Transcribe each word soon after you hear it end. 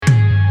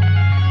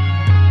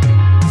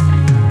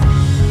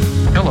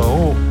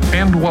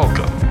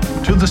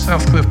the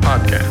Southcliff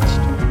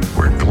podcast.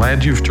 We're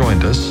glad you've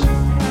joined us.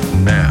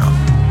 Now,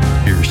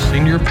 here's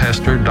Senior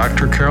Pastor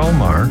Dr. Carol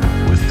Marr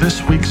with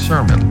this week's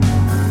sermon.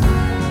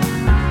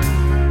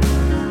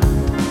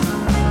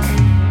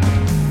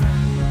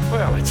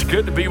 Well, it's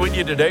good to be with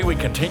you today. We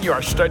continue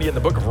our study in the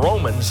book of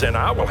Romans, and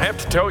I will have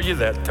to tell you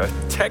that the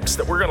text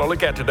that we're going to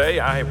look at today,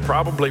 I have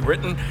probably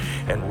written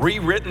and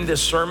rewritten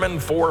this sermon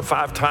 4 or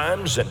 5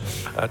 times, and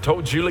I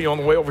told Julie on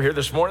the way over here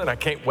this morning, I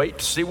can't wait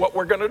to see what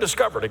we're going to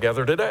discover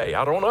together today.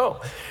 I don't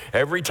know.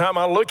 Every time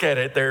I look at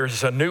it,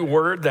 there's a new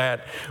word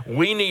that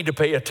we need to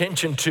pay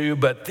attention to,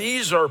 but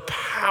these are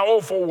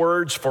powerful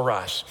words for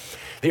us.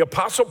 The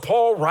Apostle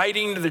Paul,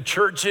 writing to the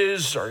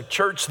churches, or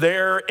church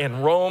there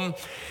in Rome,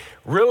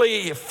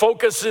 really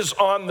focuses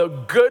on the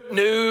good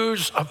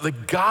news of the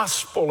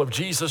gospel of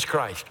Jesus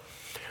Christ.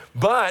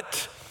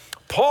 But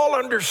Paul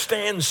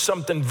understands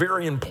something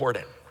very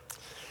important.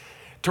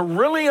 To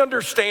really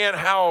understand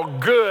how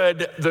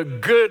good the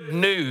good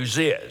news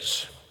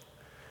is,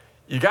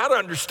 you got to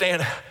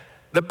understand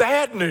the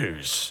bad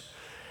news.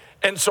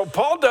 And so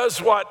Paul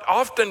does what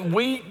often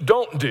we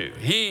don't do.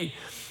 He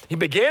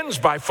begins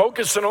by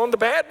focusing on the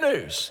bad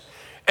news.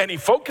 And he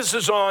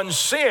focuses on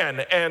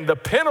sin and the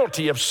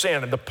penalty of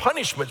sin and the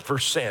punishment for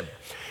sin.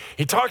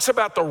 He talks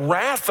about the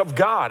wrath of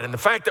God and the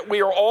fact that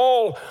we are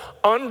all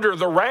under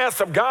the wrath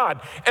of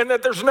God and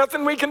that there's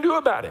nothing we can do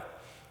about it.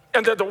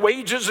 And that the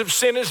wages of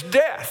sin is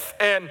death.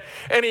 And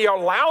he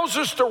allows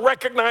us to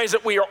recognize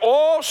that we are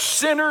all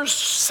sinners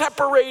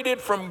separated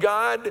from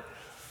God.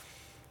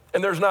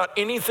 And there's not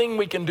anything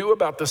we can do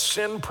about the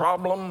sin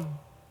problem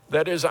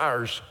that is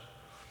ours.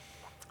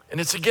 And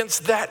it's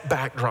against that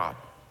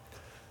backdrop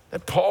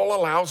that Paul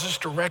allows us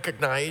to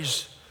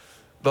recognize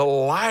the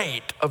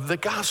light of the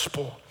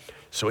gospel.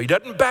 So he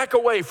doesn't back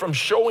away from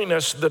showing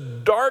us the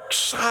dark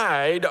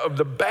side of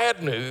the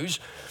bad news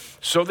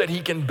so that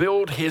he can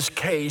build his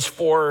case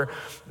for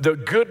the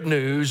good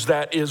news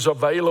that is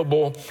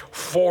available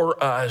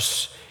for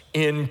us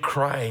in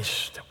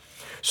Christ.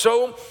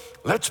 So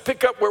let's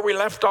pick up where we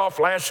left off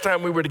last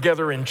time we were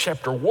together in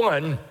chapter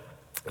 1.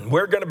 And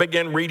we're going to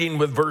begin reading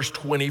with verse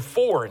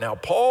 24. Now,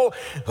 Paul,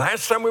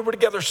 last time we were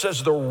together,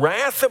 says the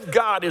wrath of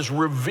God is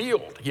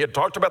revealed. He had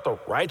talked about the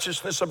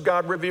righteousness of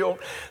God revealed.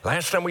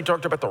 Last time we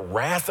talked about the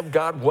wrath of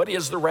God. What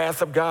is the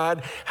wrath of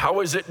God? How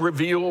is it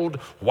revealed?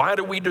 Why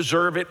do we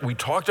deserve it? We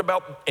talked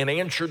about and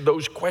answered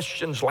those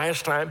questions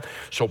last time.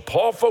 So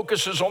Paul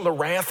focuses on the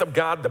wrath of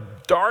God, the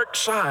dark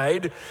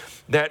side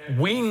that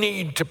we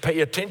need to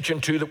pay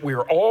attention to, that we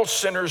are all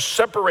sinners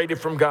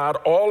separated from God,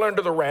 all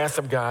under the wrath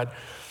of God.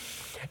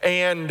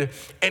 And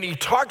he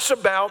talks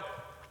about,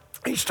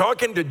 he's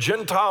talking to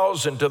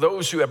Gentiles and to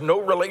those who have no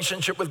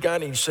relationship with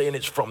God, and he's saying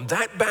it's from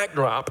that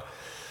backdrop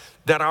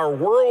that our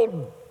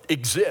world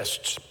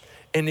exists.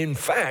 And in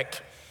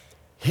fact,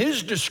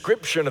 his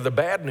description of the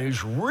bad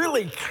news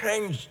really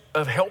kind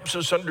of helps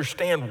us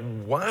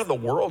understand why the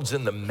world's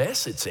in the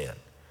mess it's in.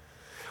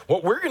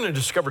 What we're going to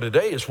discover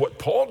today is what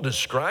Paul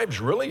describes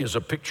really as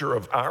a picture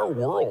of our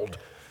world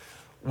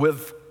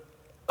with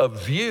a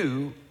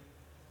view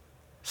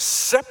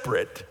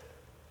separate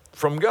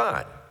from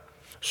God.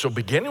 So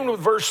beginning with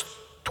verse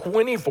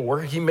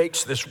 24, he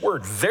makes this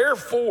word,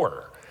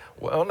 therefore.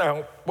 Well,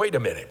 now, wait a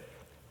minute.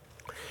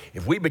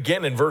 If we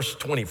begin in verse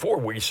 24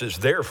 where he says,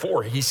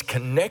 therefore, he's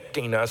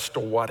connecting us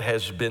to what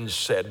has been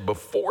said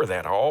before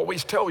that. I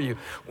always tell you,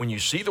 when you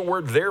see the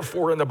word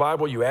therefore in the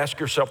Bible, you ask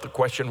yourself the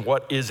question,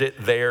 what is it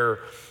there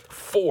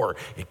for?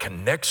 It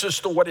connects us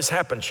to what has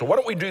happened. So why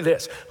don't we do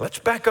this? Let's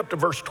back up to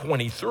verse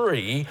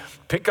 23,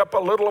 pick up a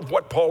little of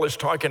what Paul is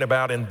talking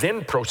about, and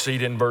then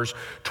proceed in verse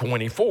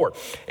 24.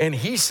 And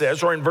he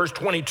says, or in verse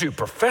 22,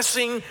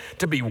 professing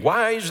to be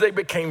wise, they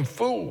became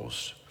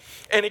fools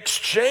and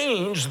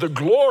exchanged the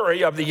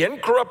glory of the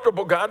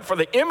incorruptible God for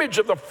the image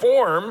of the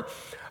form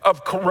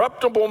of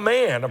corruptible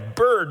man, of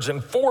birds and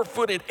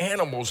 4-footed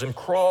animals and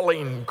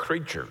crawling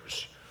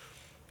creatures.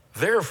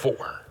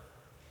 Therefore,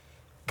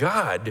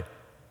 God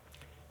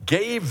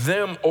gave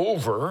them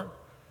over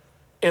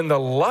in the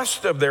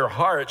lust of their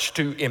hearts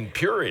to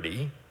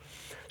impurity,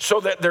 so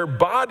that their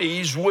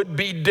bodies would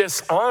be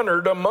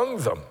dishonored among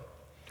them.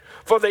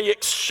 For they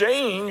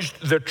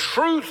exchanged the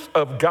truth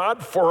of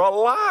God for a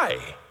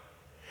lie,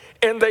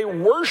 and they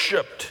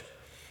worshiped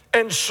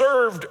and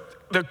served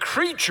the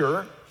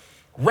creature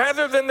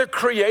rather than the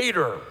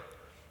Creator,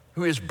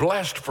 who is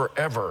blessed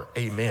forever.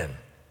 Amen.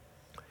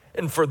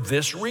 And for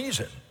this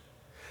reason,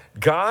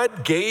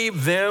 God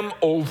gave them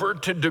over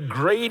to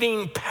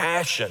degrading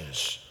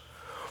passions.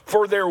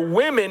 For their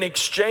women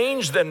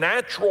exchanged the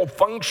natural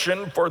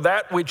function for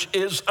that which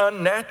is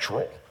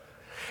unnatural.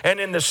 And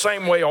in the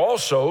same way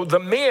also, the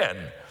men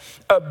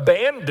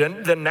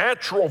abandoned the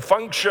natural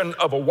function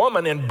of a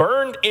woman and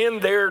burned in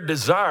their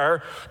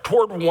desire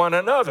toward one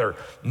another.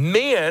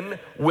 Men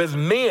with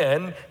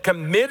men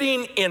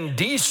committing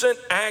indecent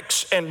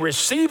acts and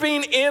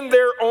receiving in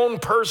their own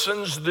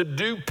persons the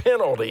due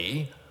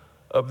penalty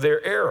of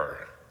their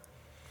error.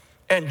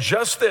 And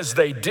just as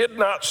they did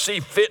not see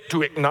fit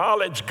to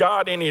acknowledge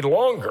God any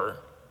longer,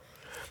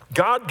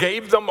 God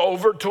gave them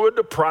over to a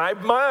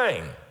deprived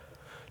mind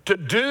to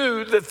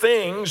do the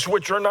things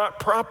which are not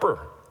proper,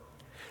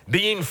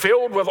 being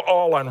filled with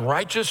all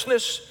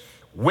unrighteousness,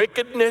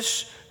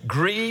 wickedness,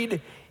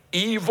 greed,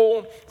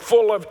 evil,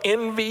 full of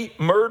envy,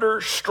 murder,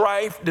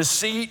 strife,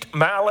 deceit,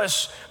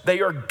 malice.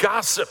 They are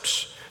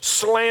gossips,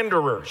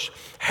 slanderers,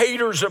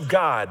 haters of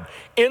God,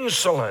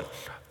 insolent,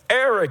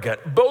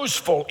 arrogant,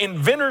 boastful,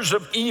 inventors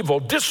of evil,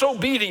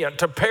 disobedient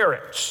to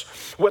parents,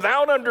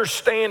 without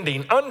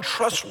understanding,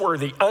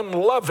 untrustworthy,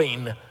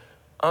 unloving,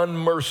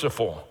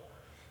 unmerciful.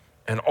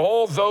 And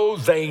although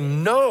they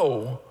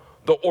know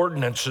the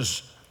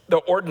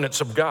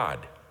ordinance of God,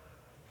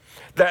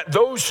 that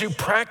those who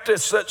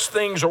practice such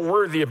things are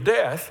worthy of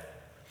death,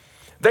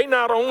 they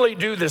not only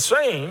do the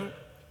same,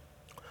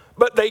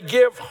 but they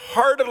give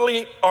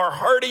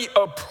hearty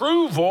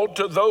approval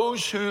to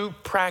those who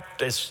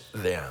practice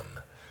them.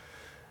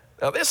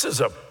 Now, this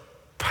is a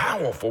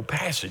powerful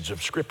passage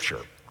of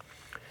Scripture.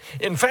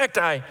 In fact,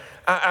 I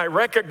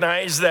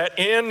recognize that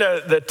in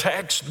the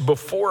text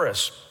before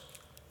us,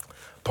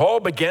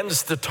 Paul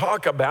begins to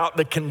talk about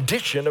the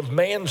condition of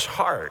man's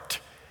heart.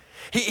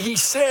 He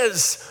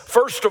says,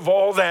 first of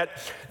all, that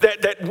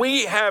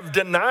we have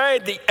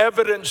denied the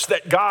evidence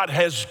that God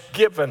has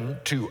given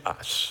to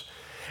us.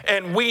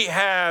 And we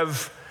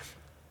have,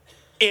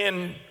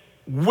 in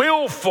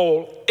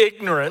willful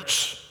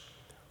ignorance,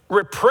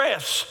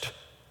 repressed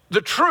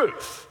the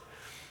truth.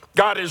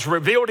 God has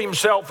revealed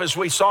himself, as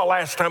we saw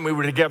last time we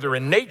were together,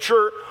 in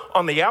nature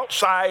on the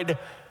outside,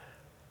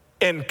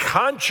 in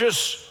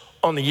conscious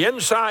on the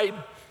inside,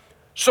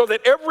 so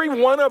that every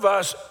one of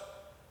us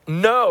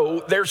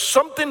know there's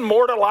something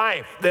more to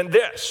life than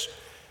this.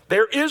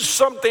 There is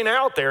something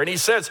out there. And he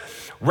says,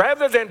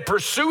 rather than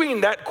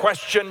pursuing that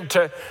question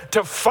to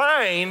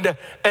find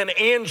an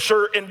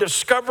answer and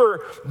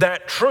discover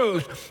that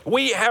truth,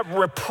 we have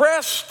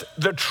repressed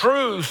the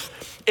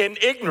truth in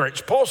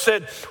ignorance. Paul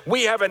said,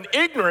 we have an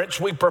ignorance.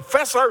 We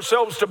profess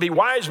ourselves to be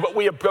wise, but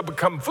we have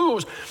become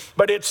fools.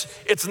 But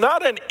it's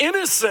not an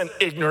innocent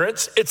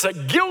ignorance. It's a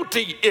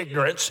guilty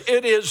ignorance.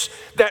 It is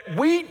that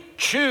we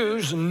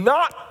choose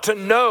not to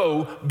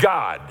know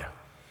God.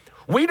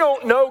 We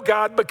don't know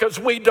God because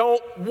we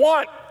don't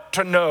want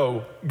to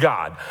know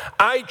God.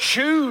 I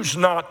choose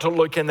not to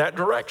look in that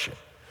direction.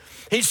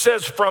 He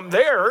says from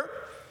there,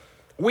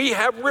 we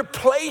have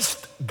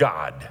replaced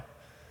God.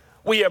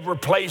 We have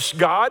replaced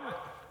God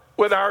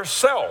with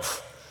ourselves.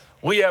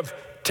 We have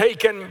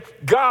taken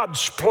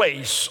God's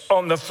place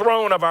on the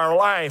throne of our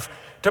life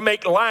to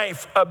make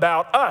life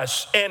about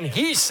us. And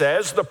he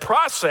says the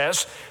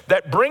process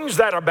that brings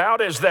that about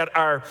is that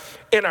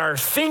in our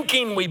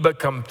thinking we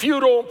become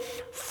futile,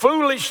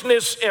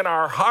 foolishness in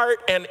our heart,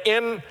 and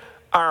in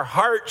our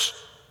hearts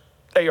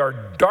they are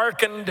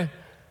darkened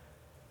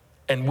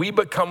and we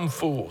become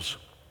fools.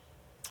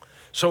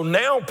 So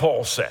now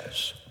Paul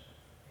says,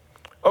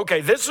 okay,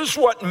 this is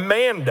what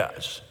man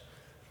does.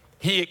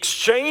 He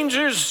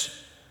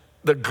exchanges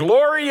the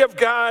glory of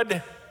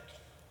God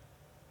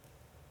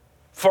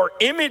for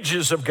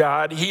images of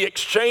God. He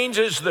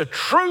exchanges the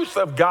truth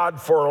of God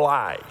for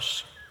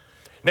lies.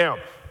 Now,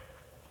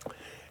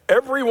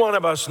 every one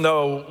of us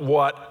know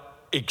what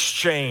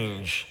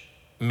exchange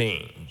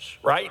means,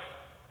 right?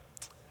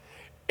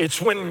 It's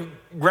when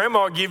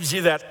grandma gives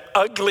you that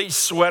ugly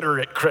sweater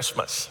at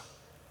Christmas.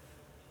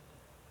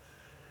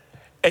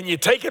 And you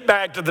take it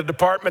back to the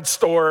department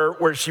store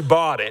where she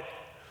bought it,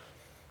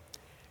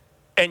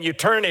 and you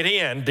turn it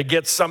in to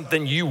get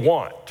something you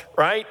want,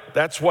 right?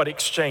 That's what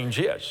exchange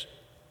is.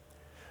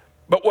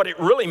 But what it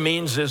really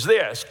means is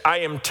this: I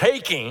am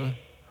taking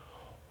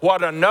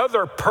what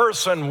another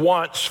person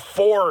wants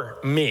for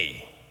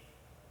me,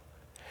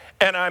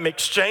 and I'm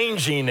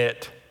exchanging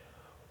it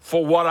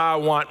for what I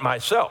want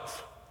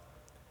myself.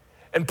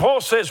 And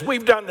Paul says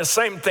we've done the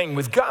same thing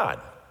with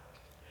God.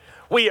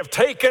 We have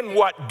taken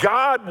what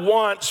God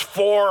wants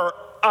for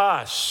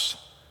us,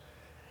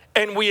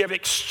 and we have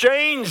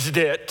exchanged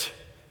it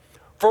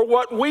for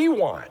what we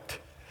want.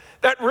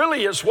 That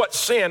really is what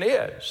sin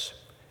is.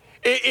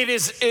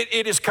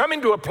 It is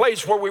coming to a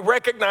place where we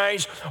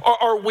recognize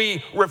or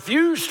we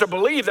refuse to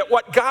believe that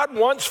what God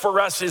wants for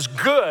us is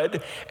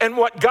good and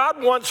what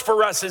God wants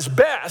for us is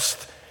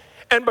best.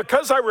 And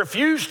because I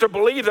refuse to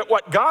believe that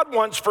what God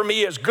wants for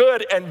me is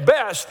good and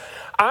best,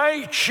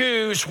 I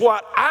choose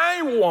what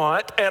I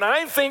want, and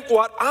I think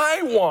what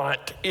I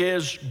want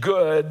is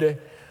good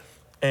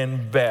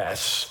and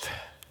best.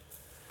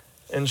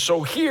 And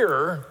so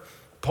here,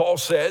 Paul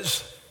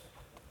says,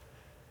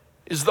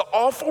 is the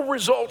awful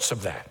results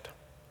of that.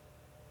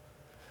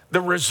 The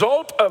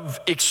result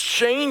of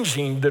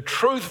exchanging the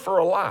truth for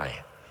a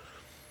lie.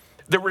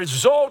 The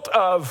result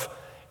of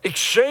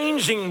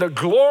exchanging the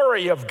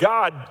glory of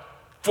God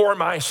for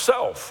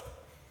myself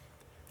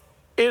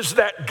is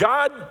that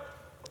God,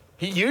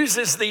 he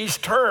uses these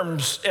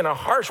terms in a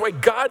harsh way.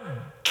 God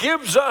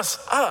gives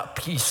us up,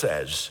 he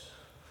says.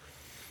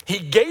 He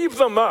gave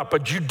them up, a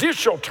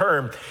judicial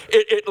term.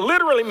 It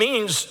literally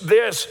means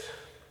this: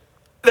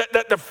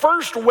 That the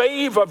first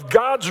wave of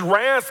God's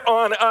wrath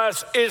on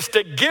us is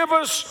to give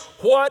us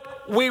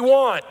what we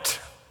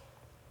want.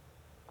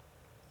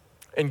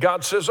 And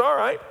God says, all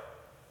right,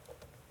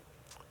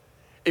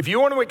 if you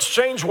want to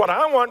exchange what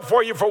I want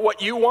for you for what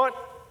you want,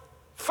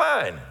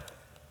 fine.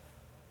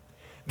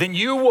 Then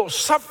you will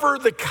suffer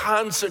the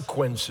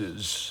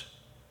consequences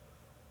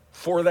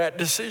for that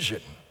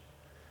decision.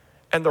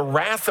 And the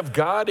wrath of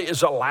God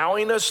is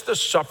allowing us to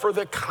suffer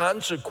the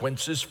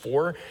consequences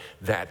for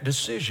that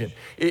decision.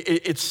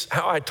 It's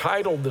how I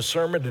titled the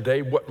sermon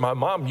today, what my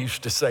mom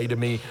used to say to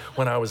me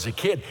when I was a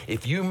kid.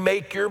 If you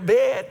make your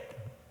bed,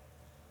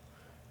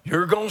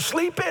 you're going to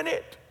sleep in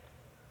it.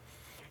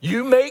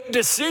 You make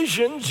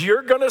decisions,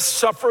 you're going to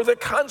suffer the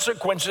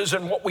consequences.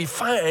 And what we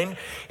find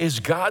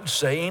is God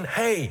saying,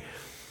 hey,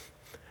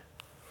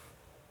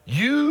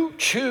 you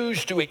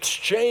choose to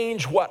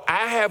exchange what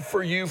I have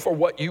for you for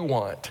what you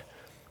want.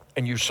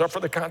 And you suffer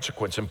the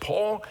consequence. And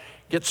Paul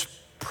gets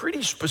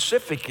pretty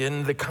specific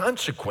in the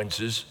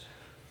consequences.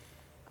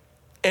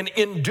 And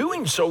in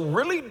doing so,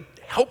 really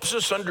helps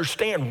us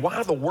understand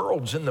why the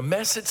world's in the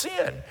mess it's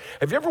in.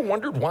 Have you ever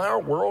wondered why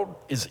our world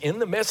is in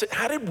the mess?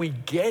 How did we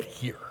get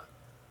here?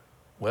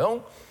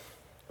 Well,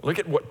 look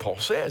at what Paul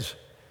says.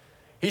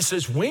 He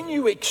says, when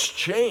you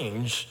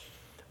exchange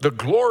the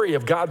glory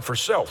of God for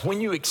self, when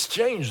you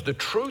exchange the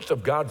truth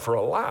of God for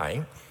a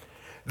lie,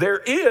 there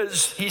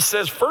is, he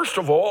says, first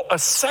of all, a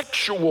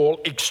sexual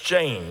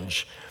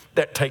exchange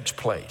that takes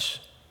place.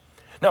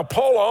 Now,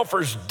 Paul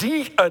offers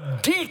a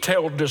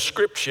detailed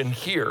description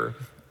here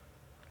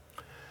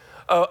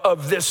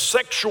of this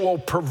sexual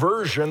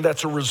perversion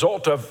that's a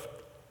result of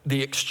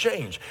the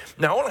exchange.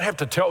 Now, I don't have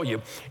to tell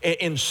you,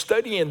 in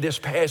studying this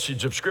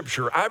passage of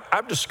Scripture,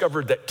 I've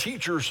discovered that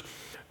teachers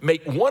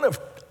make one of,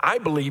 I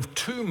believe,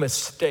 two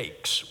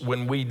mistakes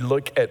when we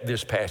look at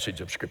this passage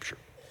of Scripture.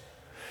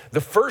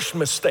 The first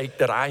mistake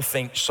that I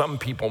think some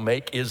people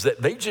make is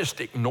that they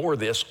just ignore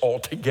this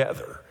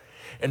altogether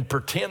and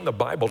pretend the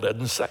Bible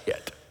doesn't say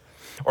it.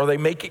 Or they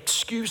make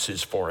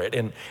excuses for it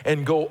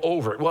and go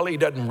over it. Well, he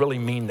doesn't really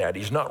mean that.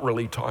 He's not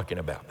really talking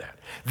about that.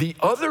 The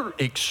other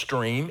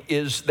extreme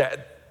is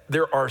that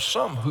there are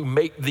some who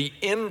make the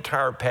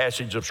entire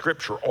passage of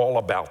Scripture all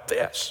about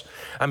this.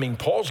 I mean,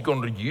 Paul's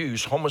going to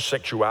use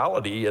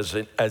homosexuality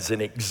as an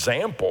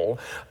example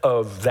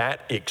of that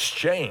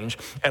exchange.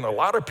 And a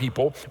lot of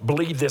people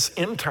believe this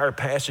entire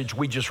passage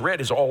we just read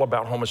is all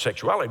about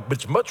homosexuality, but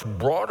it's much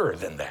broader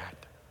than that.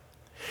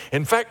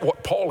 In fact,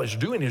 what Paul is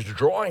doing is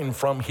drawing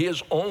from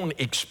his own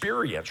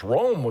experience.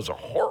 Rome was a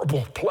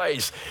horrible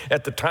place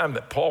at the time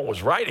that Paul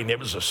was writing. It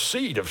was a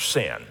seat of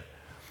sin.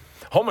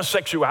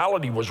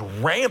 Homosexuality was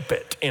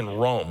rampant in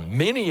Rome.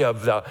 Many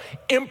of the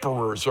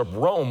emperors of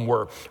Rome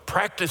were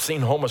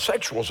practicing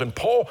homosexuals, and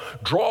Paul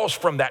draws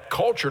from that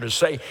culture to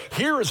say,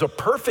 here is a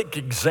perfect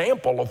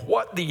example of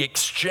what the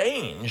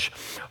exchange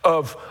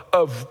of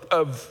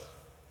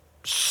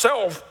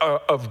self,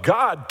 of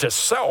God to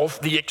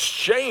self, the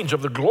exchange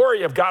of the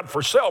glory of God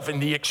for self,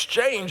 and the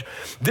exchange,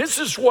 this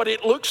is what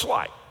it looks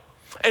like.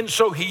 And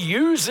so he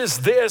uses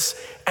this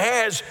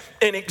as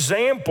an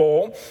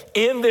example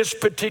in this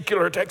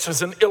particular text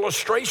as an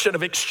illustration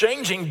of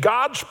exchanging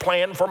God's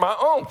plan for my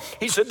own.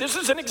 He said, this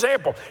is an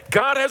example.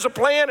 God has a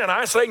plan and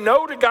I say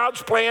no to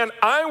God's plan.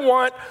 I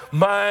want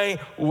my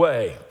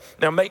way.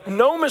 Now make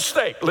no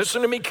mistake,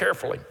 listen to me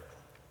carefully.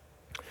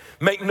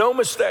 Make no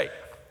mistake.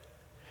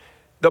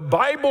 The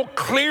Bible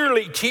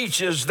clearly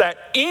teaches that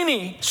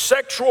any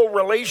sexual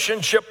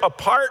relationship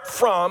apart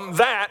from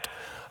that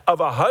of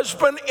a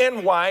husband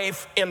and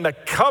wife in the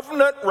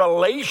covenant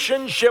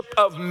relationship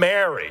of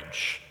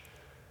marriage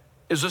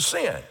is a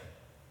sin.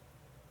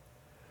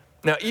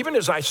 Now, even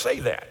as I say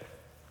that,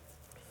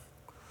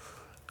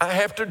 I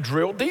have to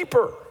drill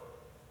deeper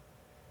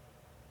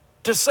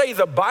to say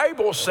the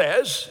Bible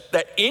says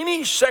that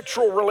any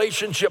sexual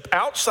relationship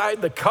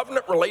outside the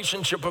covenant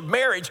relationship of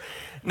marriage.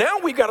 Now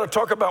we got to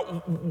talk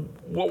about,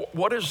 well,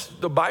 what does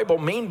the Bible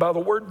mean by the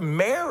word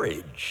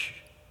marriage?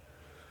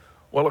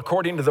 Well,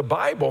 according to the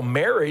Bible,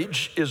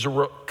 marriage is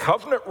a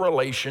covenant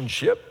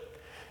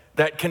relationship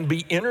that can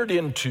be entered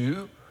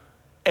into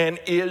and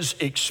is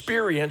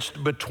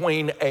experienced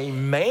between a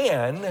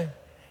man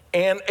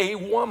and a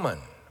woman.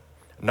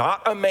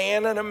 Not a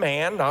man and a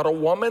man, not a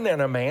woman and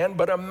a man,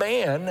 but a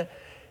man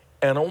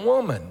and a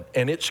woman.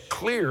 And it's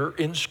clear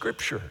in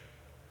Scripture.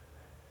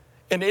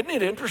 And isn't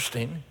it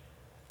interesting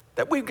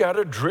that we've got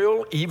to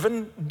drill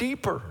even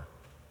deeper?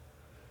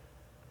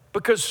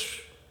 Because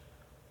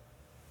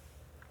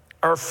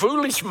our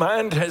foolish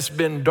mind has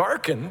been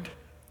darkened,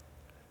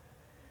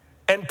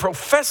 and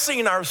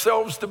professing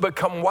ourselves to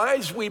become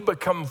wise, we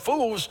become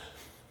fools.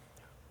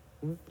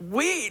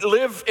 We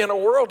live in a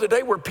world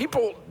today where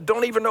people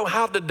don't even know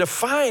how to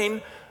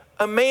define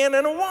a man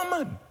and a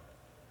woman.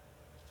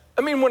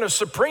 I mean, when a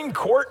Supreme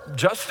Court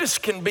justice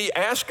can be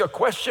asked a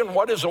question,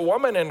 what is a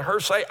woman? And her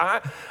say,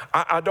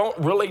 I don't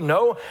really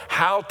know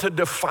how to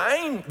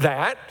define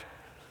that.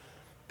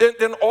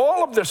 then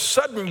all of a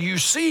sudden you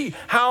see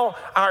how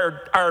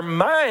our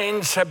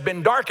minds have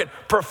been darkened.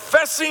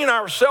 Professing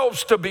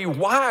ourselves to be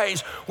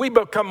wise, we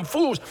become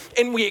fools,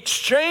 and we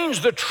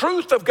exchange the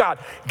truth of God.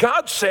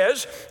 God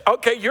says,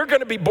 okay, you're going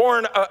to be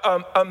born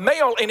a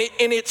male, and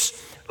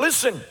it's,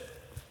 listen,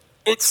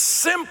 it's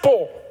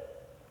simple.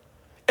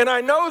 And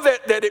I know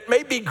that it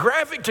may be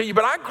graphic to you,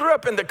 but I grew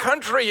up in the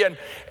country,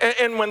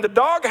 and when the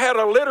dog had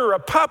a litter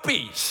of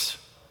puppies,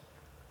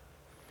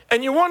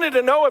 and you wanted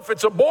to know if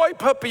it's a boy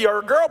puppy or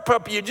a girl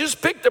puppy, you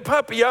just picked the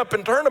puppy up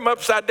and turned him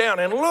upside down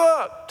and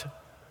looked.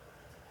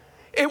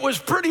 It was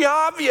pretty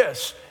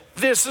obvious.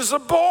 This is a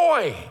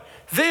boy.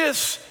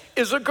 This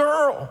is a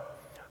girl.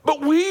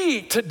 But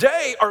we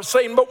today are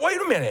saying, but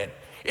wait a minute,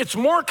 it's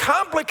more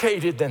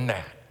complicated than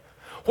that.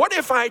 What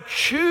if I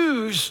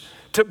choose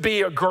to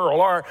be a girl,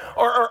 or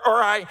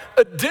I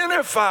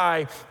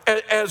identify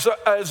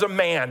as a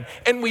man?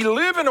 And we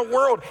live in a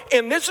world,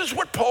 and this is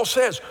what Paul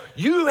says,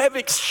 you have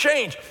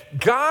exchanged.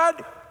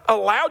 God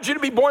allowed you to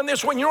be born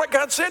this way. You know what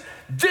God said?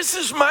 This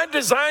is my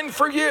design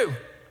for you.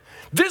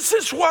 This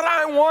is what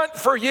I want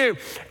for you.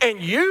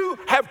 And you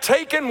have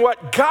taken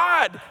what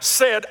God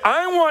said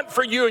I want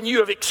for you, and you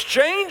have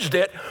exchanged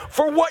it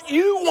for what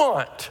you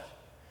want.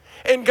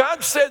 And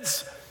God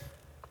says,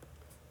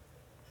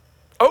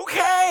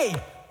 okay,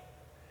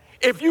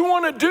 if you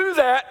want to do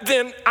that,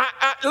 then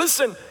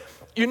listen,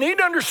 you need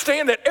to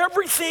understand that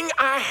everything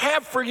I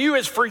have for you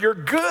is for your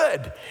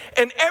good.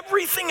 And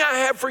everything I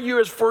have for you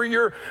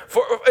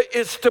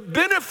is to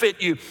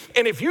benefit you.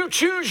 And if you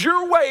choose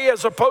your way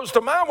as opposed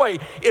to my way,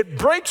 it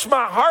breaks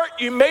my heart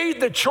you made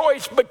the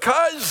choice,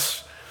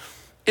 because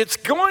it's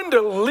going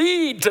to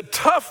lead to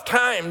tough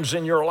times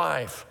in your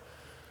life.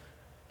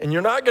 And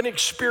you're not going to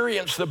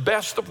experience the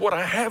best of what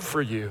I have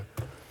for you.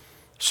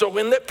 So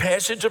in that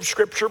passage of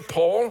Scripture,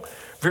 Paul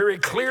very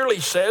clearly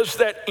says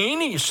that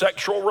any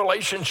sexual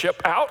relationship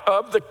out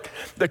of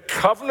the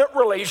covenant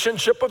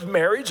relationship of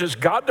marriage, as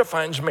God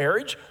defines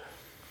marriage,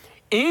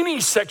 any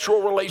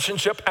sexual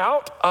relationship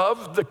out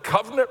of the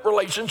covenant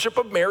relationship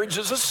of marriage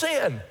is a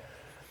sin.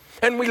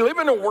 And we live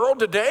in a world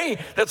today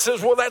that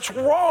says, well, that's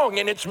wrong,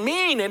 and it's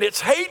mean, and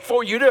it's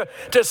hateful you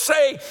to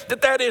say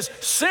that is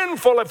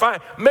sinful if I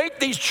make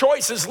these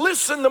choices.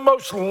 Listen, the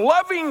most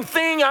loving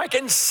thing I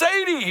can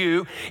say to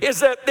you is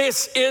that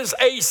this is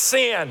a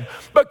sin,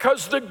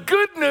 because the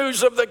good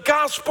news of the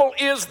gospel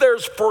is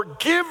there's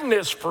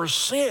forgiveness for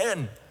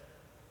sin.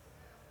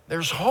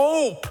 There's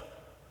hope,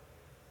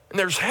 and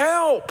there's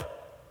help.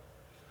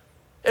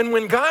 And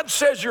when God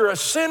says you're a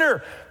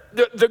sinner,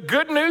 the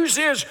good news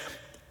is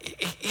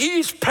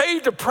He's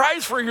paid the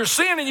price for your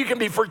sin, and you can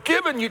be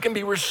forgiven, you can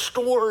be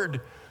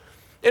restored.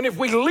 And if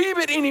we leave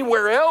it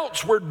anywhere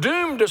else, we're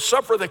doomed to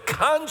suffer the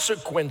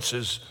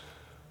consequences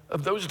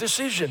of those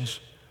decisions.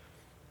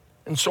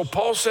 And so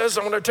Paul says,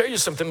 I want to tell you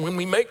something, when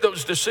we make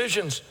those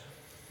decisions,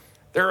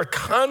 there are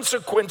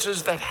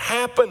consequences that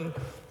happen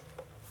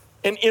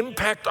and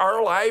impact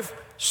our life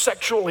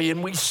sexually,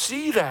 and we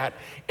see that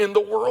in the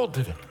world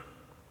today.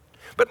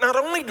 But not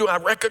only do I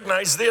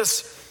recognize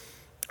this,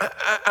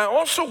 I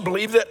also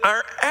believe that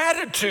our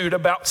attitude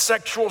about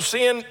sexual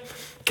sin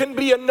can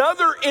be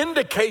another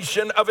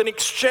indication of an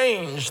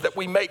exchange that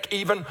we make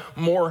even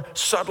more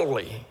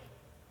subtly.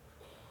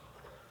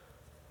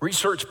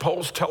 Research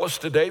polls tell us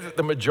today that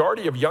the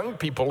majority of young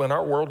people in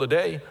our world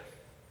today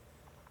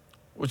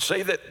would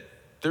say that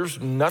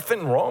there's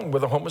nothing wrong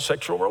with a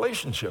homosexual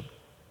relationship.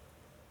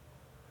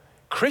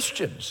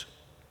 Christians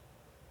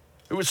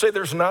who would say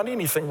there's not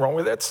anything wrong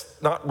with it,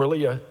 it's not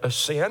really a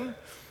sin.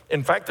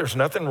 In fact, there's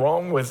nothing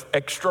wrong with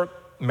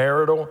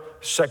extramarital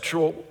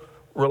sexual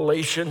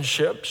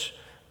relationships,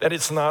 that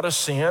it's not a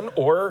sin,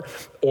 or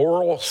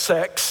oral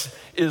sex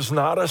is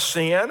not a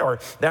sin, or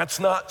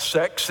that's not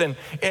sex.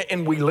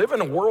 And we live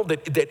in a world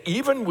that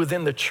even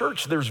within the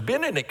church, there's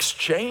been an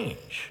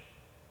exchange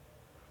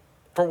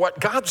for what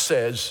God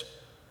says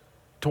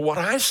to what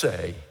I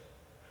say.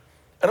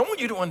 And I want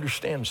you to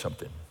understand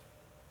something.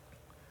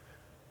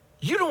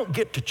 You don't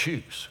get to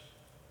choose.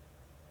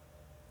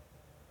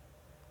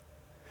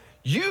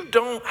 You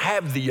don't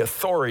have the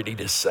authority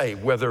to say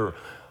whether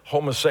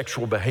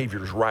homosexual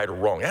behavior is right or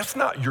wrong. That's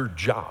not your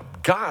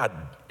job. God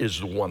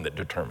is the one that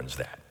determines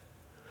that.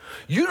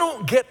 You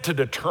don't get to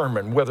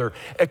determine whether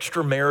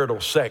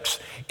extramarital sex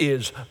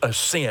is a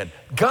sin.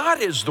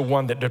 God is the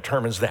one that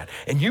determines that.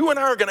 And you and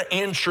I are going to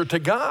answer to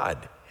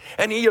God.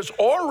 And He has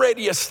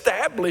already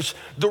established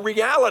the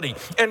reality.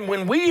 And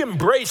when we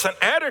embrace an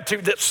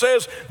attitude that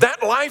says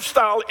that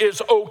lifestyle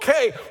is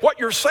okay, what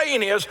you're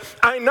saying is,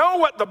 I know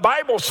what the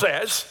Bible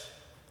says,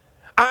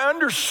 I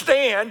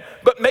understand,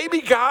 but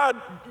maybe God,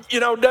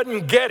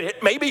 doesn't get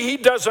it. Maybe He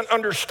doesn't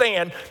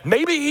understand.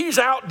 Maybe He's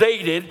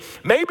outdated.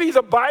 Maybe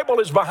the Bible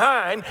is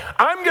behind.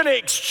 I'm going to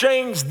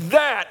exchange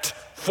that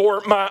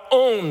for my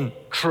own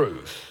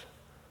truth,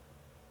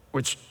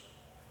 which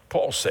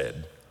Paul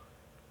said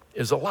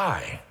is a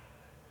lie.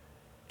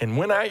 And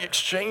when I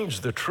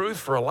exchange the truth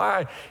for a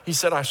lie, he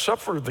said, I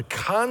suffer the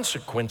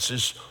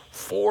consequences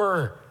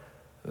for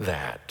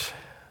that.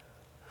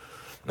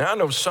 Now, I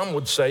know some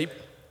would say,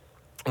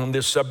 on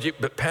this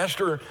subject, but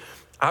Pastor,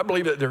 I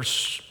believe that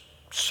there's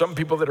some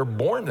people that are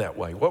born that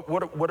way.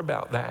 What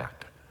about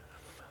that?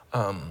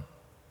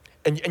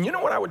 And you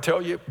know what I would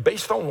tell you?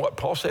 Based on what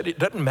Paul said, it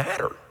doesn't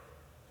matter.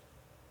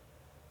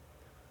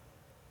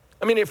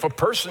 I mean, if a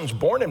person's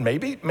born, and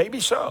maybe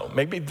so.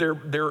 Maybe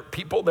there are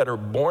people that are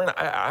born.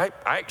 I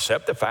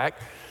accept the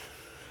fact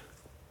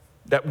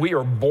that we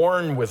are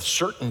born with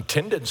certain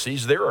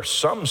tendencies. There are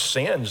some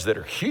sins that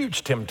are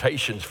huge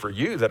temptations for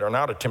you that are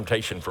not a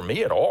temptation for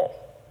me at all.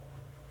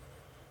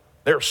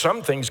 There are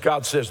some things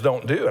God says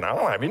don't do, and I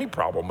don't have any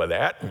problem with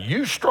that, and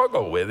you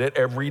struggle with it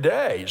every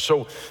day.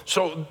 So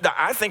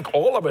I think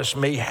all of us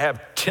may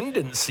have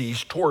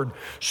tendencies toward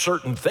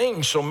certain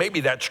things, so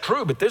maybe that's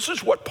true, but this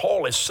is what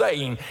Paul is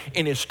saying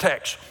in his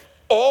text.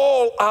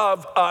 All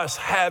of us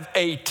have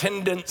a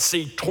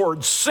tendency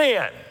toward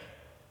sin,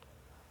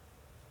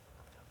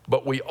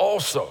 but we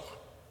also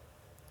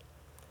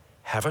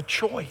have a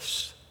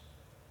choice.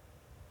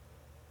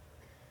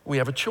 We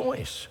have a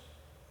choice.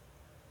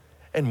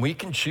 And we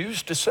can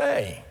choose to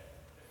say,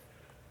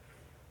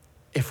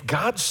 if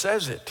God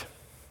says it,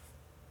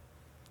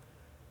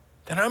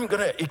 then I'm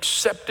going to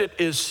accept it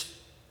as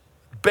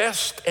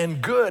best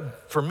and good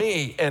for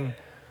me. And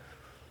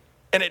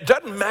it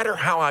doesn't matter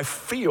how I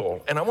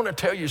feel. And I want to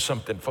tell you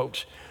something,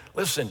 folks.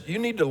 Listen, you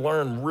need to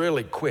learn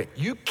really quick.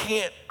 You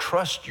can't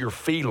trust your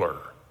feeler.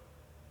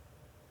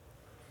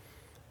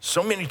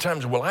 So many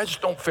times, well, I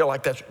just don't feel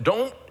like that.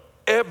 Don't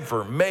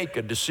ever make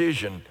a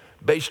decision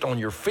based on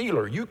your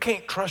feeler. You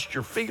can't trust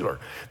your feeler.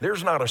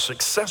 There's not a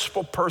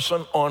successful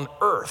person on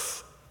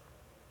earth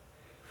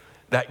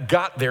that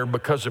got there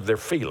because of their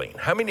feeling.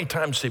 How many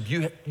times have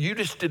you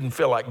just didn't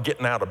feel like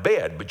getting out of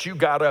bed, but you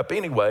got up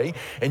anyway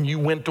and you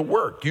went to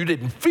work. You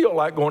didn't feel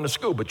like going to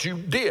school, but you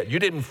did. You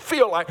didn't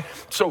feel like,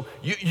 so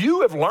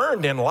you have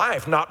learned in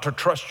life not to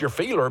trust your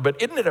feeler,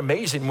 but isn't it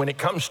amazing when it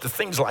comes to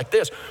things like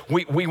this?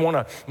 We want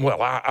to, well,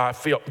 I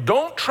feel,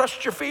 don't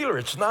trust your feeler.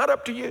 It's not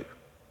up to you.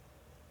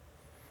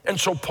 And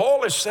so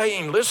Paul is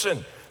saying,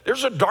 listen,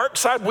 there's a dark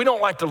side we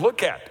don't like to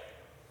look at.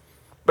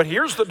 But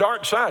here's the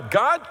dark side.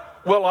 God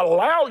will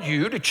allow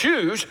you to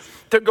choose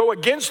to go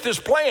against his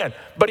plan.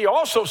 But he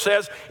also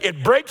says,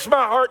 it breaks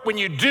my heart when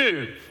you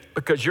do,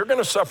 because you're going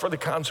to suffer the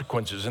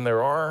consequences. And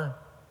there are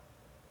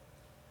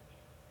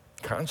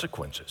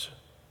consequences.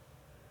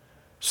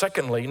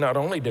 Secondly, not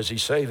only does he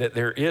say that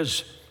there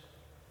is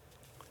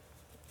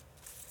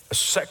a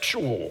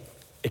sexual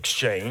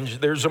exchange,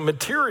 there's a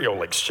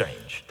material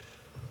exchange.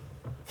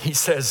 He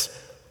says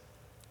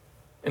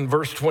in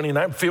verse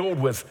 29, filled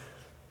with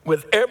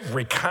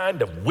every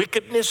kind of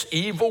wickedness,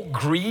 evil,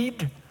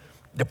 greed,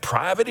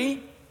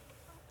 depravity.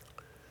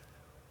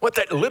 What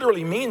that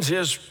literally means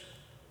is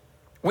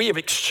we have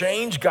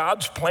exchanged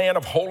God's plan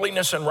of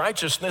holiness and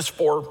righteousness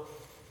for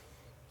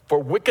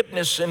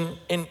wickedness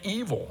and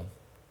evil.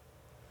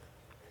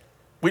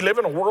 We live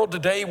in a world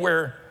today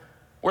where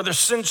the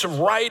sense of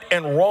right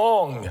and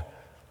wrong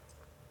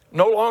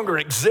no longer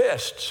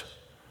exists.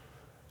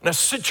 And a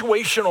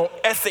situational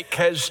ethic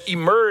has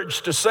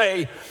emerged to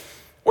say,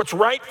 what's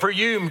right for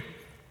you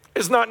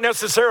is not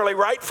necessarily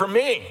right for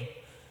me.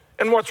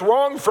 And what's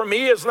wrong for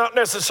me is not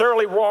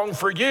necessarily wrong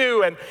for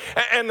you.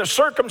 And the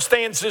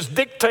circumstances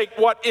dictate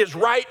what is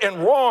right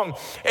and wrong.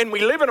 And we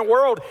live in a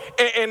world,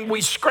 and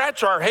we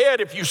scratch our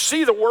head. If you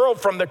see the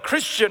world from the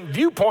Christian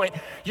viewpoint,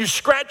 you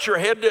scratch your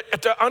head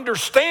to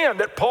understand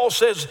that Paul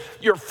says,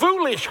 your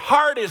foolish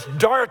heart is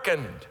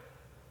darkened.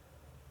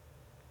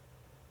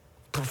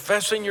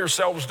 Professing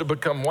yourselves to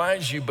become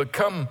wise, you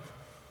become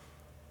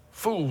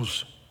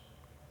fools.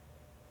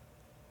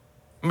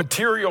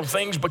 Material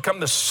things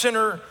become the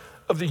center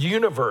of the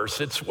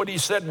universe. It's what he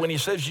said when he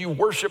says you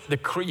worship the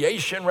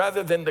creation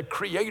rather than the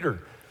creator.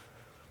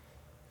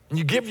 And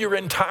you give your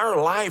entire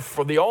life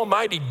for the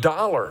almighty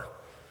dollar.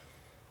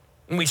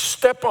 And we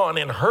step on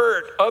and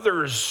hurt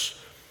others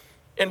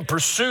in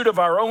pursuit of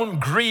our own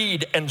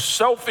greed and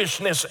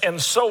selfishness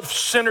and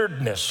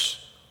self-centeredness.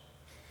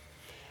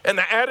 And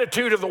the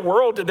attitude of the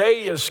world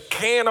today is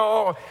get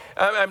all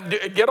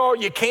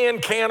you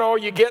can all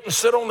you get, and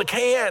sit on the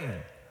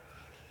can.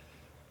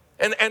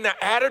 And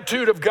the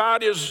attitude of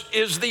God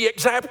is the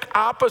exact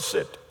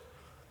opposite.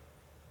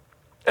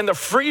 And the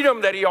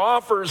freedom that he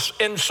offers,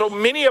 and so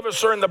many of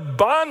us are in the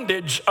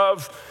bondage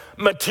of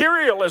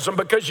materialism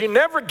because you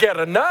never get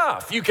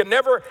enough. You can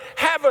never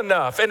have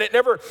enough, and it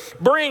never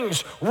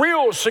brings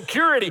real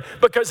security,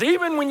 because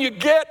even when you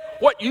get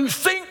what you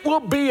think will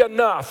be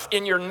enough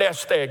in your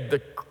nest egg,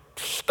 the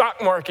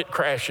stock market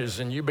crashes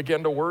and you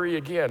begin to worry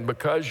again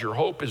because your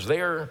hope is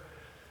there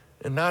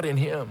and not in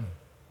him.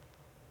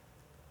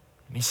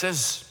 And he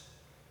says,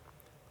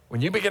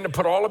 when you begin to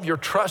put all of your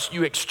trust,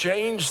 you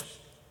exchange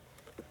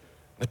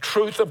the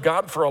truth of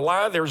God for a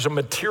lie. There's a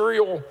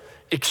material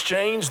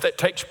exchange that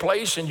takes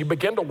place, and you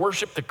begin to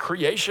worship the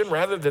creation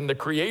rather than the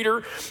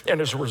creator. And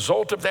as a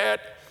result of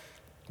that,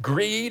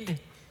 greed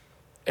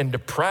and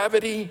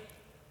depravity,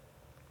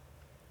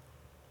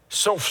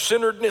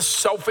 self-centeredness,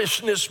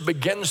 selfishness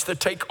begins to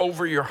take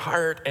over your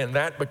heart, and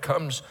that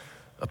becomes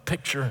a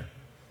picture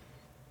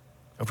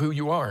of who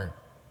you are.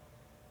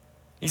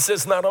 He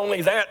says not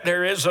only that,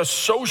 there is a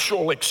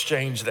social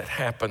exchange that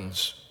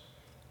happens.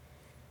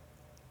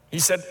 He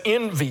said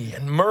envy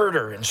and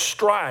murder and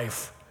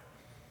strife,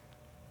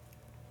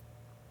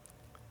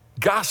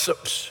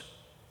 gossips,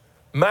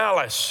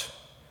 malice,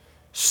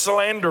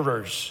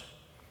 slanderers,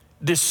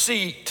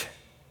 deceit,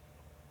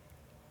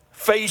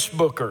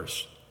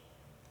 Facebookers,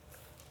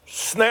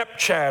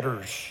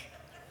 Snapchatters,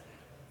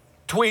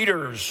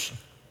 tweeters,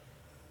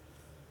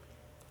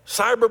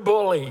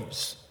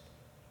 cyberbullies.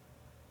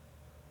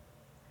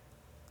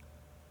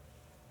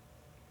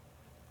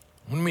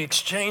 When we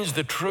exchange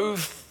the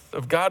truth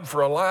of God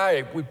for a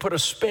lie, we put a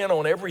spin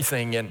on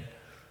everything and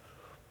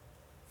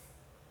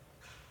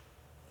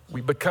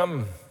we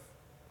become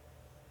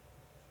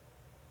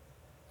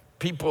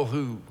people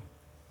who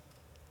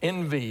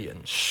envy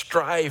and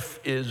strife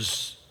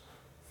is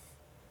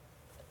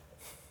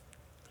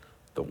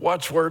the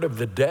watchword of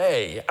the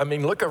day. I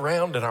mean, look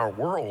around at our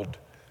world.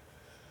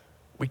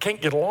 We can't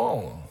get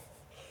along.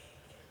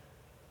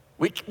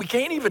 We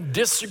can't even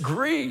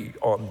disagree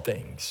on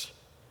things.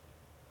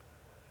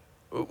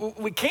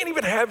 We can't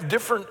even have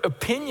different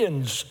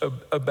opinions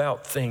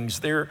about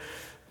things.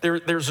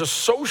 There's a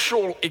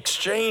social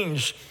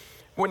exchange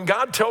when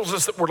God tells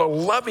us that we're to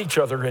love each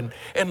other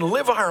and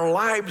live our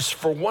lives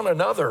for one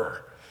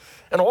another.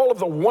 And all of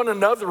the one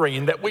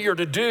anothering that we are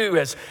to do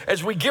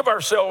as we give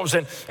ourselves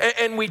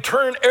and we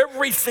turn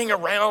everything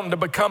around to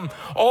become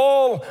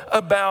all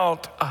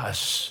about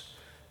us.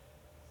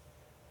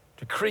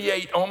 To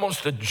create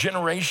almost a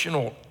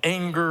generational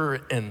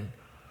anger and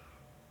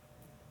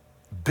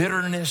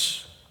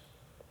bitterness.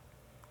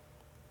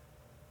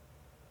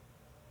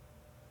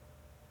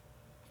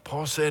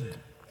 Paul said,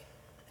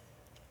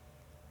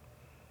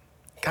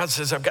 God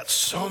says, I've got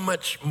so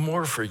much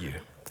more for you.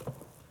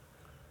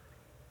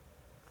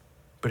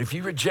 But if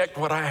you reject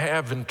what I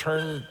have and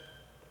turn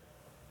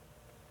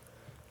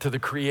to the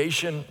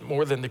creation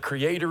more than the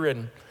creator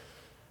and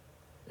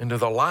to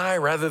the lie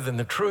rather than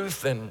the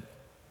truth, then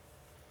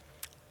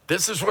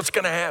this is what's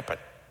going to happen.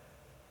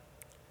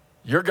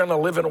 You're going to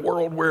live in a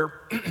world where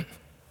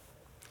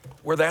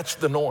that's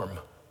the norm,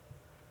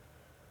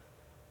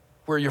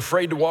 where you're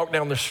afraid to walk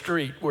down the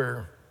street,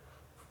 where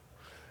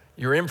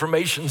your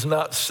information's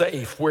not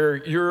safe, where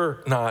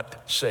you're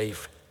not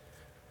safe.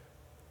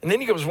 And then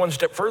he goes one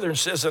step further and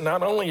says that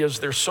not only is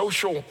there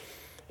social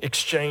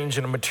exchange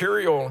and a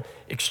material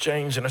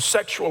exchange and a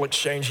sexual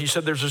exchange, he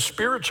said there's a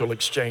spiritual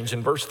exchange.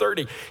 In verse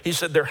 30, he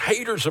said they're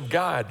haters of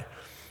God,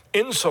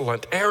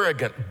 insolent,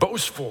 arrogant,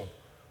 boastful,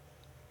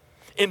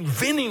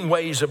 inventing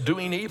ways of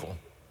doing evil.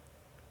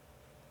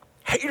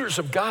 Haters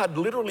of God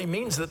literally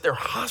means that they're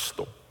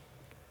hostile.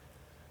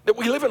 That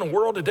we live in a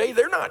world today,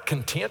 they're not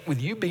content with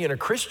you being a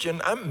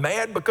Christian. I'm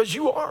mad because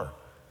you are.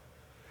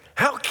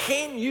 How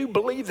can you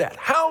believe that?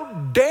 How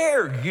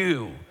dare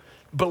you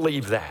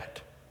believe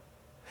that?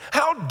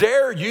 How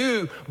dare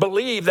you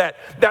believe that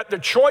the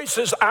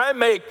choices I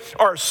make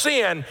are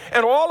sin,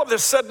 and all of a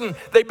sudden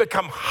they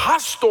become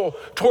hostile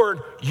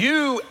toward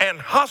you and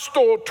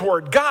hostile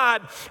toward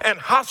God and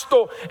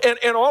hostile,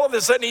 and all of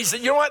a sudden he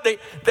said, you know what,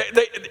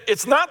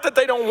 it's not that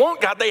they don't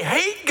want God, they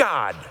hate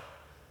God.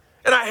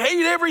 And I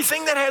hate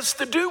everything that has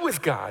to do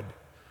with God.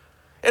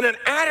 And an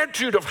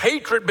attitude of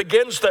hatred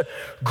begins to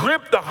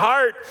grip the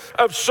heart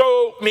of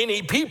so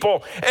many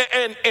people.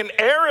 And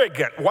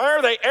arrogant. Why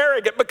are they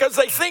arrogant? Because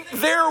they think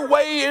their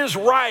way is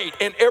right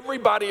and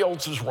everybody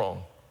else is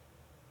wrong.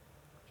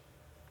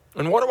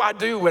 And what do I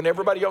do when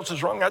everybody else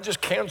is wrong? I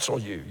just cancel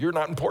you. You're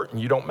not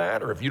important. You don't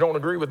matter. If you don't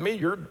agree with me,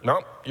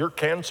 you're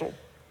canceled.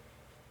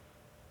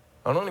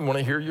 I don't even want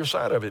to hear your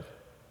side of it.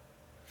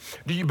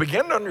 Do you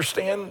begin to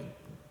understand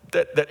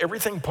that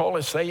everything Paul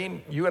is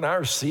saying, you and I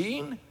are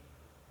seeing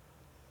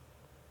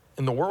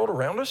in the world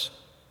around us?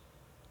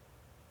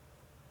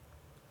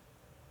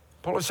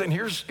 Paul is saying,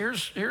 here's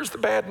the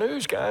bad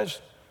news,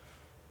 guys.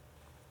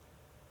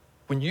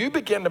 When you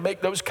begin to make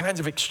those kinds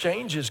of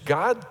exchanges,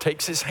 God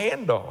takes his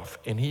hand off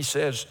and he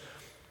says,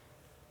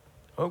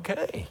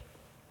 okay.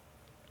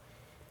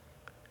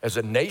 As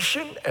a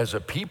nation, as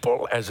a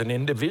people, as an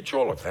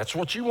individual, if that's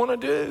what you want to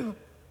do,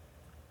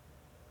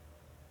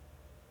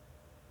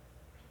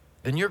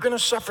 then you're going to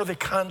suffer the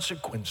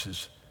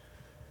consequences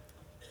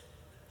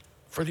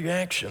for the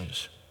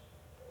actions.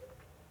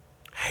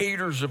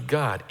 Haters of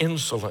God,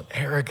 insolent,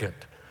 arrogant,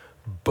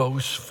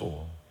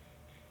 boastful.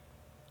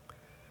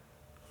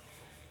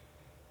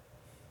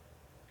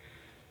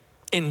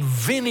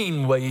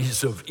 Inventing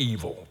ways of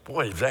evil.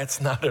 Boy, that's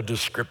not a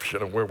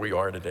description of where we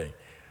are today.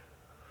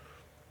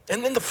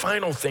 And then the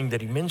final thing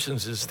that he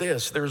mentions is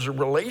this: there's a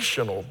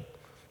relational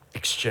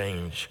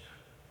exchange.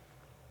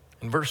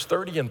 In verse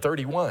 30 and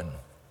 31.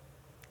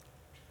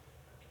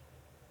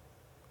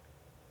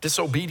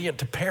 Disobedient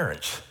to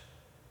parents,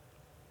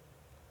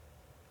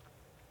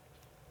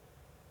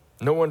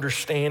 no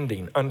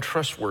understanding,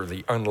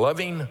 untrustworthy,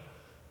 unloving,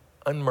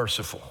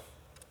 unmerciful.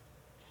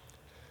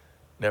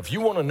 Now, if you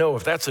want to know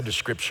if that's a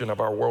description of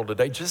our world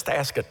today, just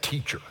ask a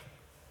teacher.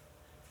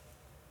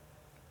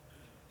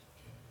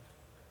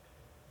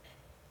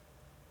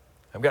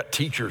 I've got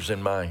teachers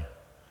in my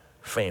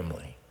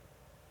family.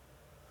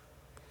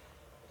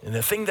 And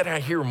the thing that I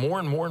hear more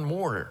and more and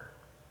more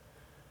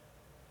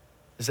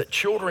is that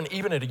children,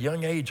 even at a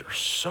young age, are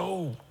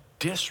so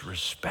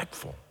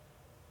disrespectful.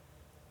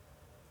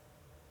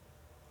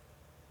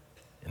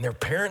 And their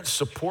parents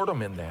support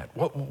them in that.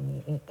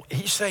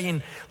 He's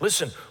saying,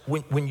 listen,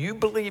 when you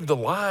believe the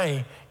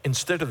lie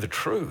instead of the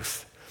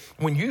truth,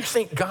 when you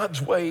think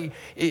God's way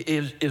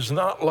is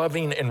not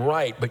loving and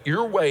right, but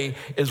your way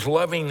is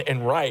loving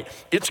and right,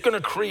 it's going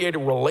to create a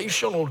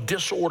relational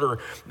disorder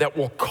that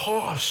will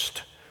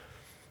cost.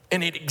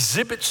 And it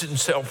exhibits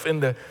itself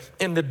in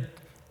the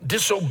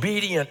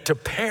disobedient to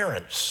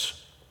parents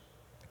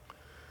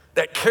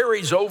that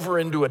carries over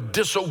into a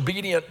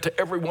disobedient to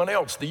everyone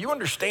else. Do you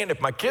understand? If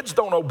my kids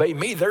don't obey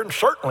me, they're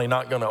certainly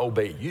not going to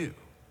obey you.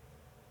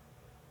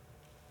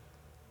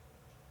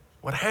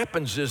 What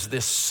happens is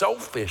this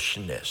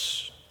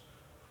selfishness.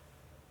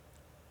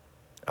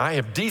 I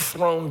have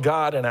dethroned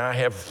God and I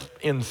have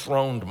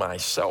enthroned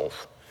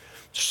myself.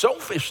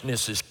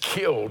 Selfishness has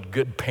killed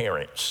good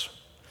parents.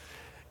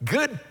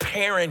 Good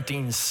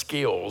parenting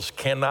skills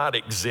cannot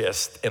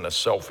exist in a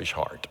selfish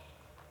heart.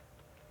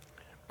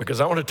 Because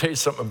I want to tell you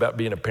something about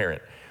being a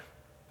parent.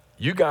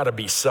 You got to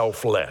be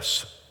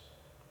selfless.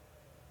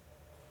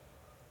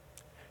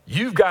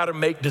 You've got to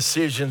make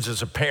decisions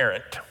as a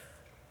parent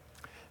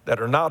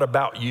that are not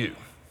about you,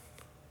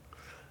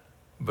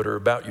 but are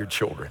about your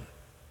children.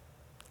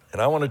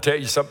 And I want to tell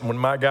you something, when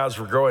my guys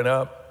were growing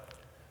up,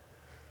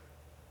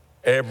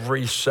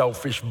 every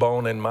selfish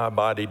bone in my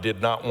body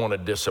did not want to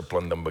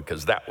discipline them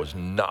because that was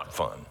not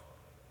fun.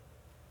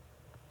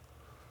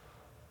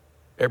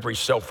 Every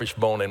selfish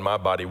bone in my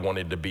body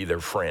wanted to be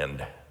their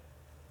friend.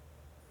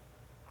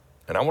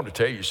 And I want to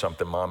tell you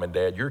something, Mom and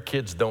Dad, your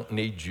kids don't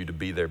need you to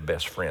be their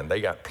best friend.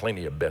 They got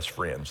plenty of best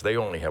friends. They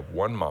only have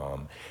one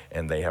mom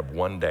and they have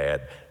one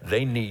dad.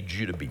 They need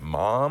you to be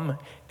mom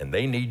and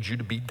they need you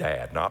to be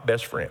dad, not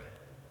best friend.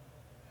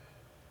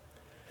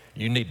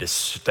 You need to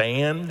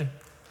stand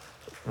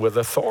with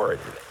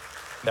authority.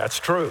 That's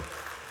true.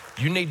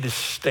 You need to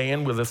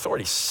stand with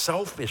authority.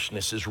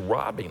 Selfishness is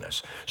robbing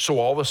us. So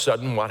all of a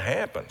sudden, what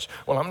happens?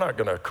 Well, I'm not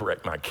going to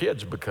correct my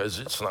kids because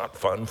it's not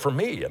fun for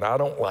me, and I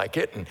don't like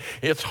it, and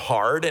it's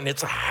hard, and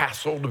it's a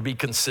hassle to be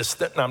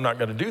consistent, and I'm not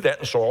going to do that.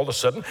 And so all of a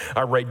sudden,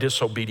 I raise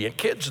disobedient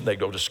kids, and they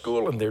go to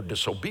school, and they're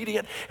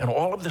disobedient, and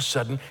all of a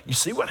sudden, you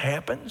see what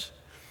happens?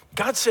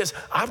 God says,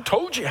 I've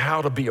told you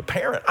how to be a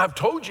parent. I've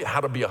told you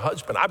how to be a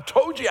husband. I've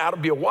told you how to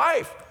be a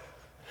wife.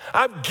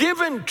 I've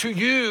given to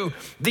you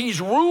these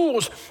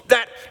rules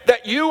that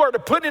you are to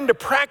put into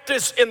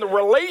practice in the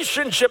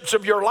relationships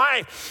of your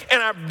life,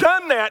 and I've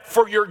done that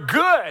for your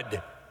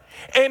good.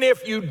 And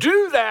if you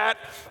do that,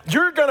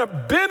 you're going to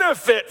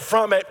benefit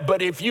from it,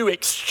 but if you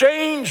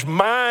exchange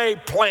my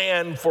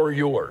plan for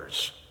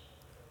yours,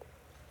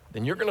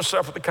 then you're going to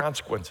suffer the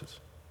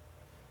consequences.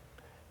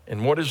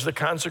 And what is the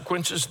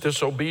consequences?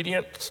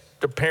 Disobedience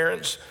to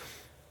parents,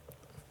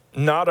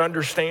 not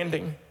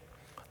understanding,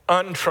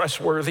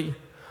 untrustworthy,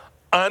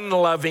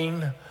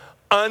 unloving,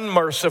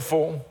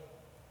 unmerciful.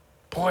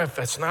 Boy, if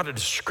that's not a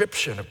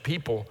description of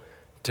people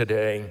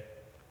today,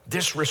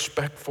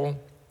 disrespectful.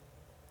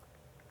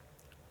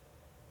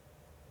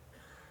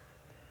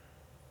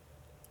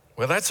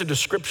 Well, that's a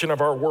description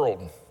of our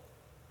world.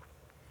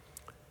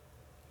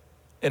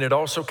 And it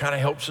also kind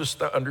of helps us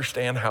to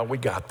understand how we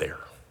got there.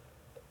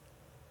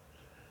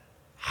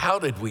 How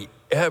did we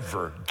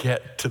ever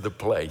get to the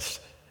place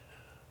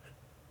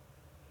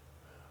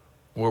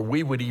where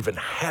we would even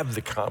have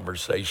the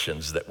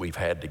conversations that we've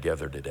had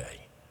together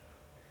today?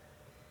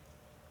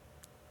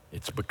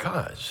 It's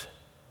because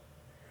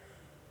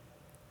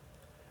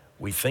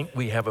we think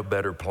we have a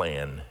better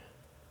plan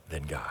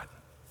than God.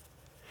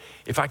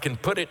 If I can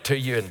put it to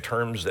you in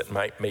terms that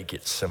might make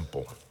it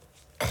simple.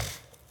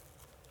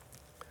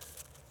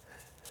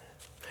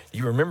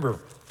 You remember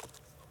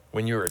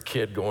when you were a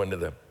kid going to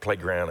the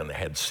playground and they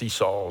had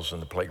seesaws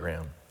in the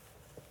playground?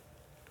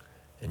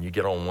 And you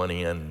get on one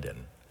end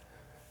and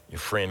your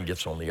friend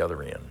gets on the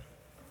other end.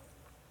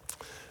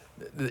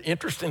 The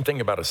interesting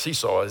thing about a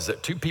seesaw is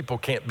that two people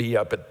can't be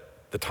up at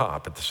the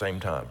top at the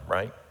same time,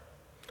 right?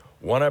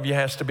 One of you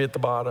has to be at the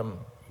bottom,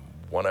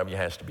 one of you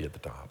has to be at the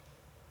top.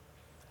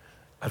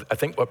 I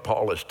think what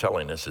Paul is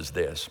telling us is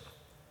this.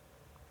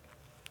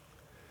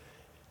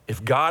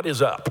 If God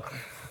is up,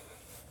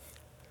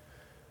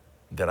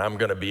 then I'm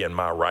going to be in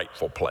my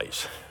rightful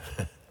place,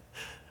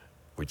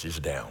 which is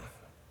down.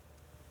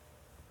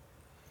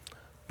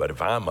 But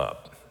if I'm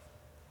up,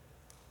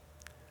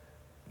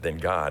 then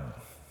God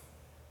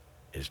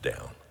is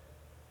down.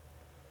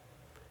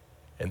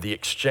 And the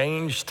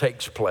exchange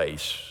takes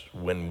place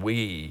when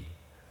we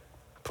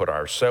put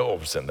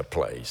ourselves in the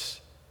place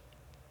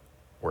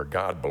where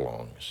God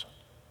belongs,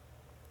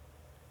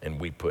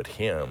 and we put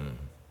him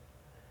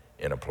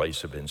in a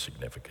place of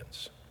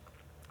insignificance.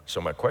 So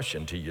my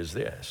question to you is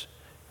this: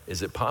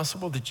 is it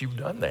possible that you've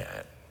done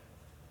that?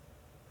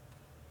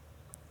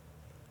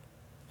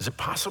 Is it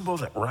possible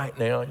that right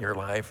now in your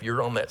life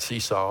you're on that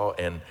seesaw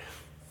and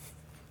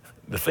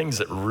the things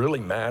that really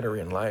matter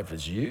in life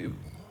is you?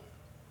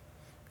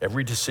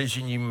 Every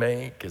decision you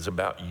make is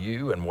about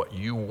you and what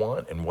you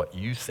want and what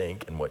you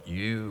think and what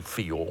you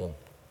feel.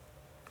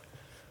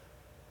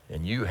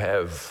 And you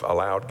have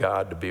allowed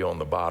God to be on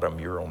the bottom,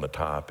 you're on the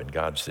top. And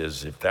God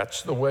says, if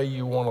that's the way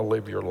you want to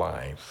live your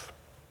life,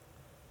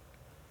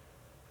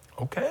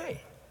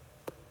 okay.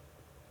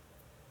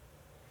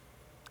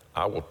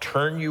 I will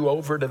turn you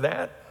over to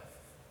that.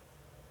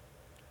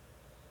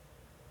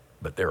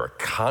 But there are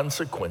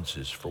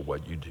consequences for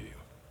what you do.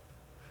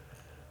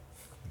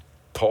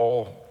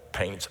 Paul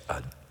paints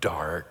a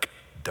dark,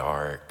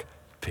 dark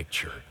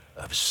picture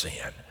of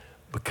sin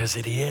because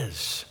it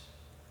is.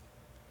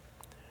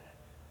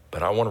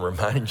 But I want to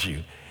remind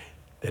you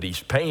that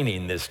he's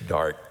painting this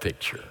dark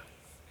picture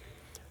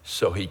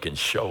so he can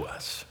show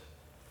us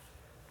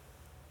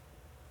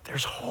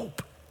there's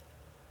hope.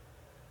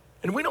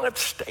 And we don't have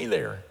to stay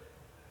there.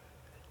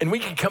 And we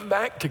can come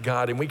back to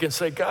God and we can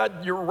say,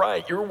 God, you're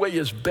right. Your way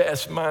is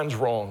best. Mine's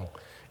wrong.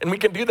 And we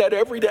can do that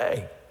every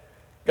day.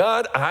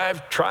 God,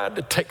 I've tried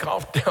to take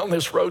off down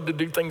this road to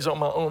do things on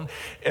my own,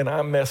 and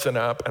I'm messing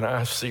up, and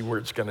I see where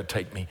it's going to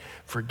take me.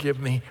 Forgive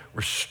me,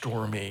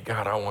 restore me.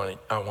 God, I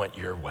want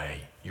your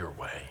way, your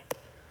way.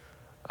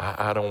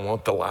 I don't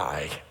want the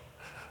lie.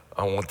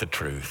 I want the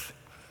truth.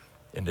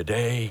 And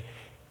today,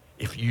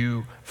 if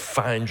you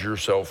find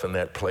yourself in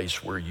that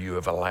place where you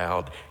have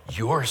allowed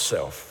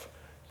yourself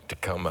to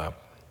come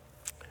up,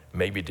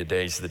 maybe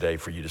today's the day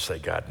for you to say,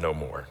 God, no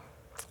more.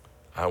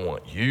 I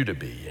want you to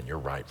be in your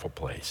rightful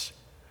place.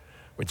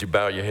 Would you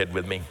bow your head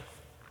with me?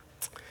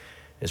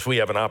 As we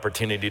have an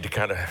opportunity to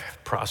kind of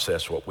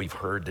process what we've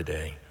heard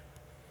today,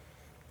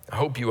 I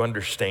hope you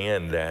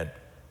understand that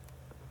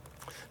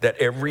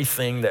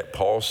everything that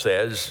Paul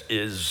says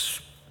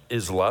is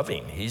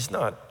loving. He's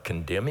not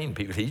condemning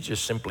people. He's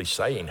just simply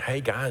saying,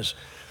 hey guys,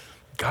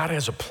 God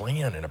has a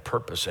plan and a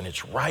purpose, and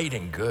it's right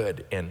and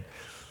good, and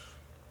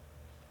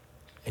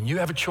you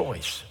have a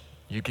choice.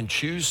 You can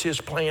choose his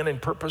plan and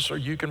purpose, or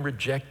you can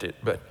reject it.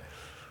 But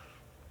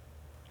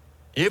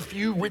if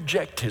you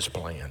reject his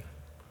plan,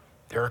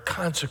 there are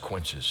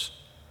consequences.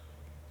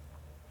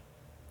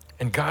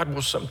 And God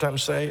will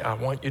sometimes say, I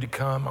want you to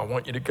come, I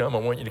want you to come, I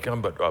want you to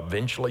come. But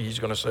eventually he's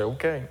going to say,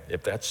 okay,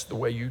 if that's the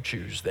way you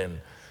choose, then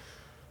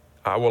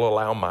I will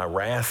allow my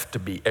wrath to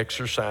be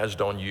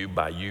exercised on you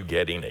by you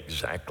getting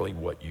exactly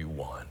what you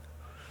want.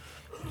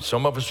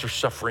 Some of us are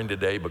suffering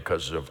today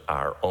because of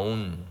our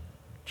own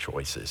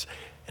choices.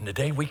 And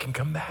today we can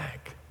come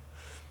back.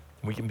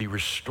 We can be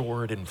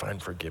restored and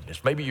find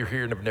forgiveness. Maybe you're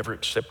here and have never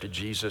accepted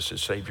Jesus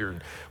as Savior,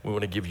 and we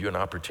want to give you an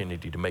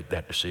opportunity to make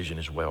that decision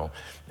as well.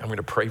 I'm going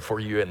to pray for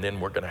you, and then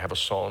we're going to have a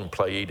song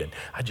played, and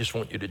I just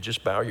want you to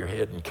just bow your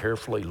head and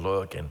carefully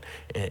look and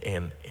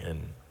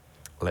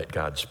let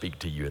God speak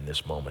to you in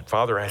this moment.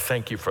 Father, I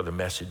thank you for the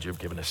message you've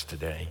given us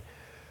today.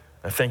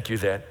 I thank you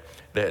that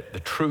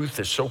the truth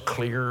is so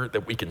clear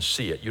that we can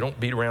see it. You don't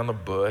beat around the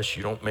bush.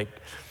 You don't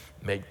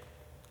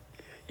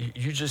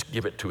you just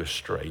give it to us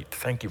straight.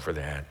 Thank you for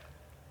that.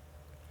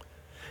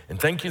 And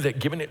thank you that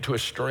giving it to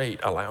us straight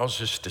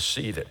allows us to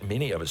see that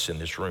many of us in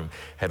this room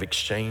have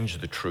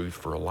exchanged the truth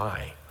for a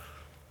lie.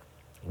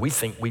 We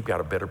think we've got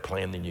a better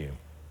plan than you.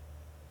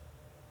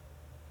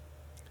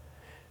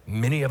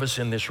 Many of us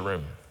in this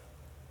room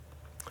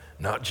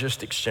not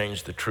just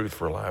exchanged the truth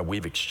for a lie,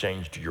 we've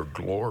exchanged your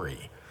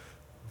glory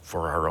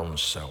for our own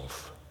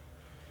self.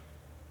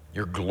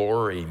 Your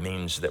glory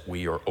means that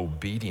we are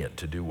obedient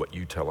to do what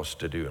you tell us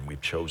to do, and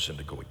we've chosen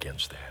to go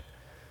against that.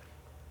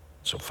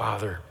 So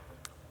Father,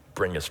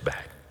 bring us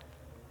back.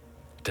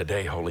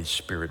 Today, Holy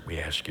Spirit, we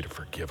ask you to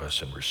forgive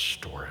us and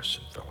restore us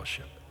in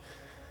fellowship.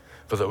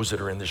 For those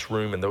that are in this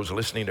room and those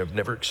listening who have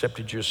never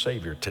accepted you as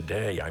Savior,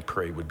 today I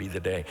pray would be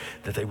the day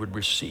that they would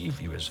receive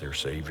you as their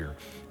Savior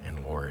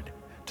and Lord,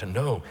 to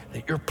know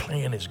that your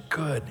plan is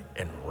good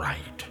and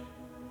right.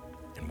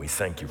 And we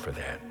thank you for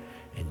that.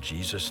 In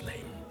Jesus'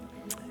 name,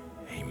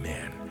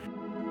 amen.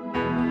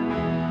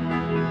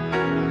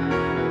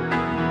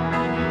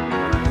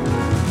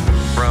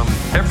 From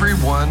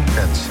everyone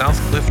at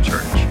Southcliff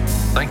Church,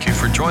 thank you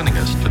for joining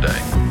us today.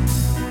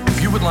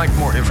 If you would like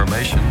more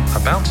information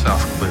about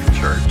Southcliff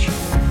Church,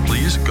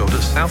 please go to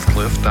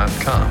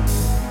southcliff.com.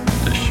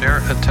 To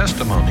share a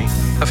testimony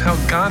of how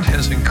God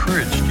has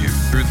encouraged you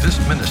through this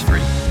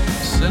ministry,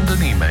 send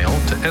an email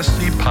to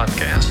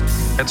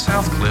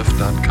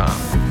scpodcast@southcliff.com.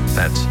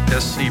 That's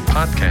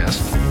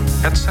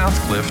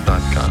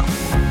scpodcast@southcliff.com.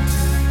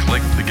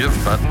 Click the Give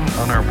button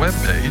on our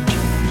webpage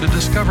to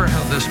discover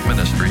how this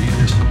ministry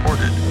is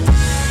supported.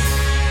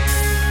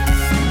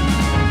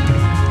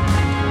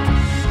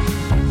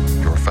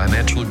 Your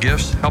financial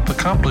gifts help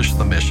accomplish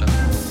the mission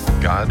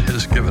God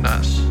has given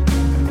us.